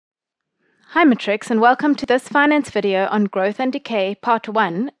Hi Matrix, and welcome to this finance video on Growth and Decay Part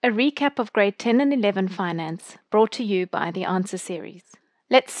 1, a recap of Grade 10 and 11 Finance, brought to you by the Answer series.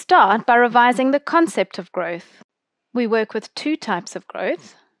 Let's start by revising the concept of growth. We work with two types of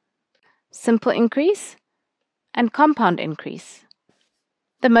growth: simple increase and compound increase.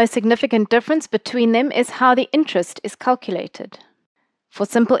 The most significant difference between them is how the interest is calculated. For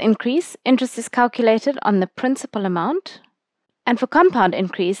simple increase, interest is calculated on the principal amount, and for compound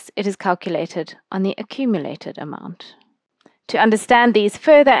increase, it is calculated on the accumulated amount. To understand these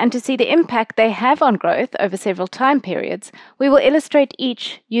further and to see the impact they have on growth over several time periods, we will illustrate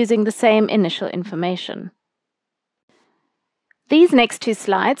each using the same initial information. These next two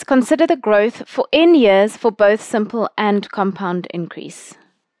slides consider the growth for n years for both simple and compound increase.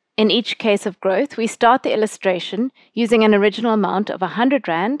 In each case of growth, we start the illustration using an original amount of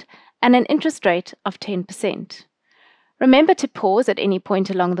R100 and an interest rate of 10%. Remember to pause at any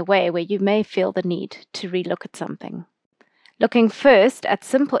point along the way where you may feel the need to relook at something. Looking first at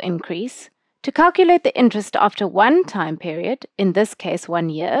simple increase, to calculate the interest after one time period, in this case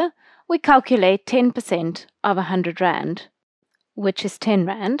 1 year, we calculate 10% of R100, which is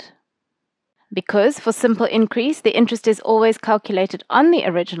R10. Because for simple increase, the interest is always calculated on the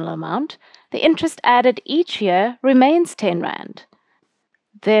original amount, the interest added each year remains R10.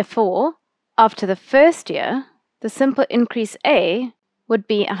 Therefore, after the first year, the simple increase A would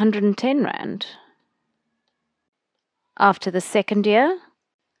be R110. After the second year,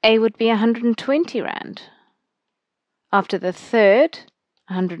 A would be R120. After the third,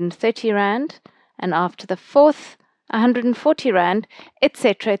 R130, and after the fourth, R140,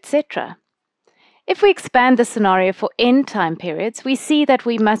 etc., etc. If we expand the scenario for n time periods, we see that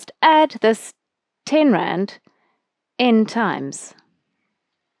we must add this R10 n times.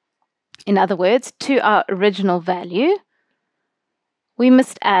 In other words, to our original value, we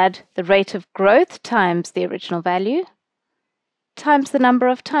must add the rate of growth times the original value times the number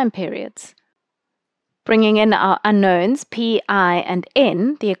of time periods. Bringing in our unknowns, p, I, and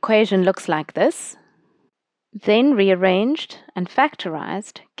n, the equation looks like this. Then rearranged and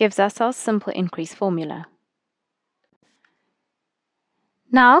factorized gives us our simple increase formula.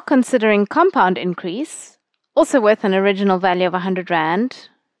 Now, considering compound increase, also with an original value of R100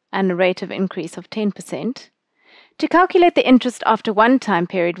 and a rate of increase of 10%. To calculate the interest after one time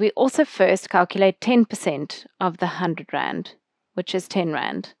period, we also first calculate 10% of the R100, which is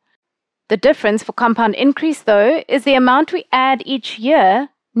R10. The difference for compound increase, though, is the amount we add each year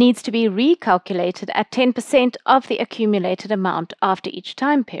needs to be recalculated at 10% of the accumulated amount after each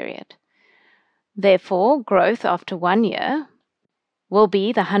time period. Therefore, growth after 1 year will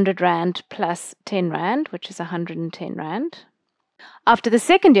be the R100 plus R10, which is R110. After the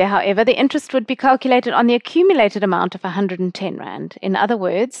second year, however, the interest would be calculated on the accumulated amount of R110. In other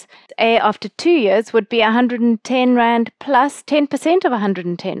words, A after 2 years would be R110 plus 10% of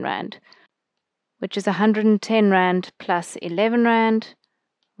R110, which is R110 plus R11,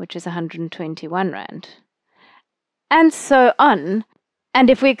 which is R121. And so on.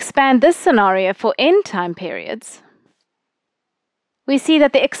 And if we expand this scenario for n time periods, we see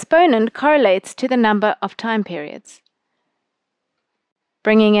that the exponent correlates to the number of time periods.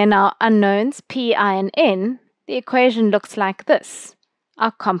 Bringing in our unknowns, p, I, and n, the equation looks like this,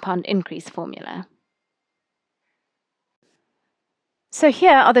 our compound increase formula. So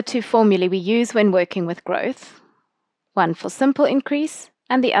here are the two formulae we use when working with growth, one for simple increase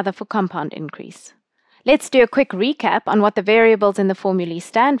and the other for compound increase. Let's do a quick recap on what the variables in the formulae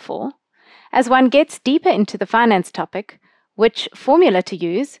stand for. As one gets deeper into the finance topic, which formula to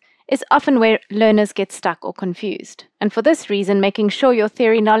use is often where learners get stuck or confused. And for this reason, making sure your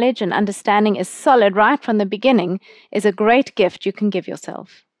theory knowledge and understanding is solid right from the beginning is a great gift you can give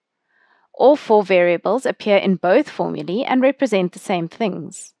yourself. All four variables appear in both formulae and represent the same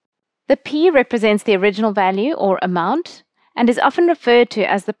things. The P represents the original value or amount and is often referred to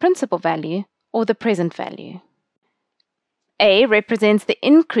as the principal value or the present value. A represents the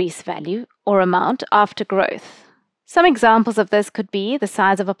increase value or amount after growth. Some examples of this could be the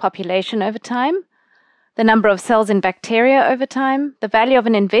size of a population over time, the number of cells in bacteria over time, the value of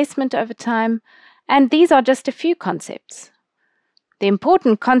an investment over time, and these are just a few concepts. The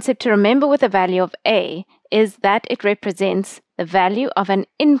important concept to remember with the value of A is that it represents the value of an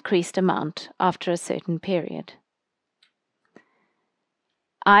increased amount after a certain period.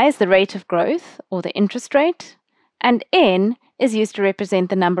 I is the rate of growth, or the interest rate, and N is used to represent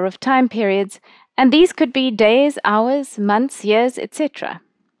the number of time periods, and these could be days, hours, months, years, etc.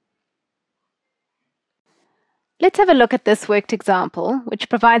 Let's have a look at this worked example, which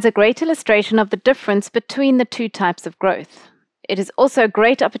provides a great illustration of the difference between the two types of growth. it is also a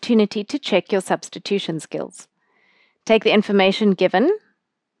great opportunity to check your substitution skills. Take the information given,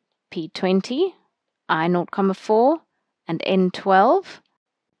 P20, I0,4, and N12,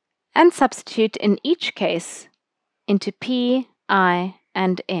 and substitute in each case into P, I,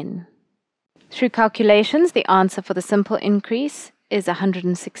 and N. Through calculations, the answer for the simple increase is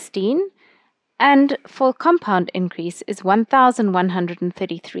 116, and for compound increase is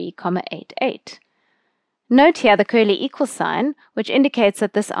 1133,88. Note here the curly equal sign, which indicates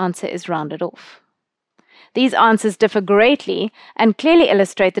that this answer is rounded off. These answers differ greatly and clearly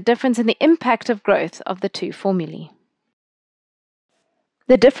illustrate the difference in the impact of growth of the two formulae.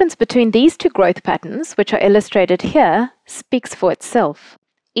 The difference between these two growth patterns, which are illustrated here, speaks for itself.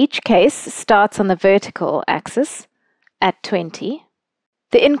 Each case starts on the vertical axis at 20.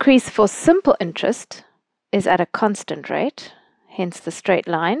 The increase for simple interest is at a constant rate, hence the straight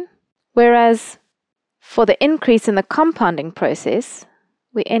line, whereas for the increase in the compounding process,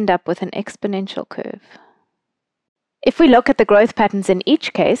 we end up with an exponential curve. If we look at the growth patterns in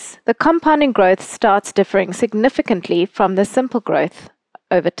each case, the compounding growth starts differing significantly from the simple growth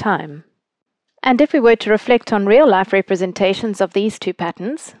over time. And if we were to reflect on real-life representations of these two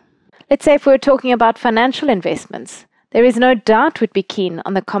patterns, let's say if we were talking about financial investments, there is no doubt we'd be keen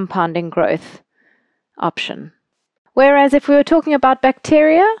on the compounding growth option. Whereas if we were talking about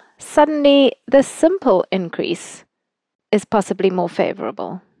bacteria, suddenly the simple increase is possibly more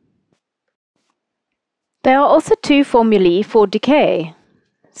favorable. There are also two formulae for decay,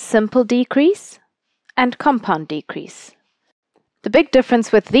 simple decrease and compound decrease. The big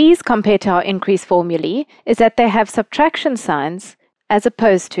difference with these compared to our increase formulae is that they have subtraction signs as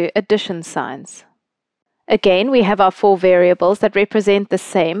opposed to addition signs. Again, we have our four variables that represent the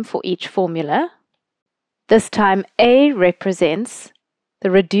same for each formula. This time A represents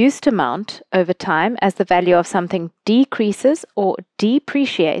the reduced amount over time as the value of something decreases or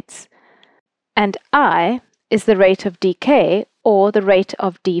depreciates, and I is the rate of decay or the rate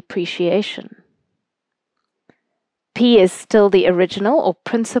of depreciation. P is still the original or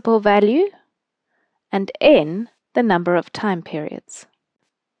principal value, and N the number of time periods.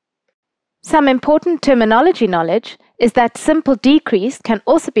 Some important terminology knowledge is that simple decrease can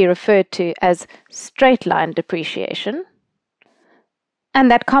also be referred to as straight line depreciation, and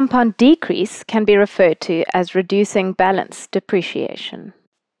that compound decrease can be referred to as reducing balance depreciation.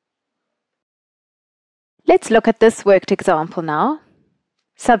 Let's look at this worked example now.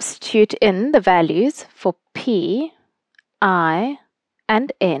 Substitute in the values for P, I,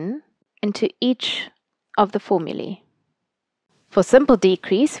 and N into each of the formulae. For simple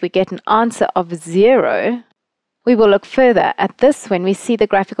decrease, we get an answer of 0. We will look further at this when we see the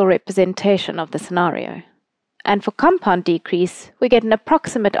graphical representation of the scenario. And for compound decrease, we get an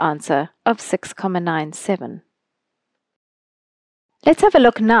approximate answer of 6,97. Let's have a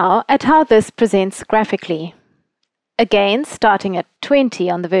look now at how this presents graphically. Again, starting at 20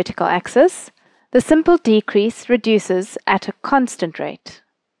 on the vertical axis, the simple decrease reduces at a constant rate.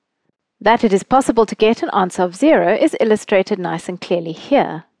 That it is possible to get an answer of 0 is illustrated nice and clearly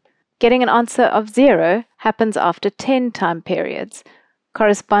here. Getting an answer of 0 happens after 10 time periods,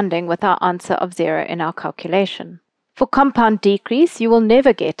 corresponding with our answer of 0 in our calculation. For compound decrease, you will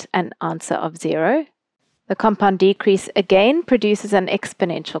never get an answer of 0. The compound decrease again produces an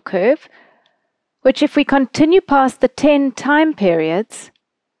exponential curve, which if we continue past the 10 time periods,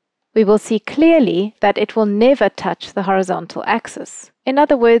 we will see clearly that it will never touch the horizontal axis. In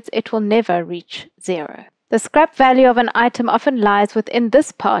other words, it will never reach 0. The scrap value of an item often lies within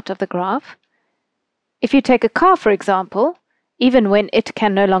this part of the graph. If you take a car, for example, even when it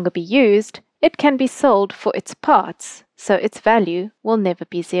can no longer be used, it can be sold for its parts, so its value will never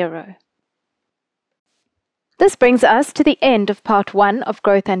be 0. This brings us to the end of part 1 of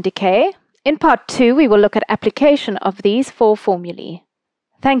growth and decay. In part 2, we will look at application of these 4 formulae.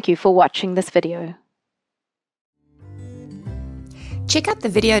 Thank you for watching this video. Check out the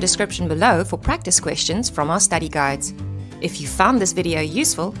video description below for practice questions from our study guides. If you found this video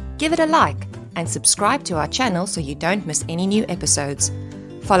useful, give it a like and subscribe to our channel so you don't miss any new episodes.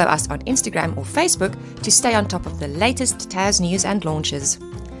 Follow us on Instagram or Facebook to stay on top of the latest TAS news and launches.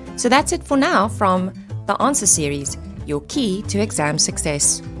 So that's it for now from The Answer Series, your key to exam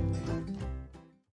success.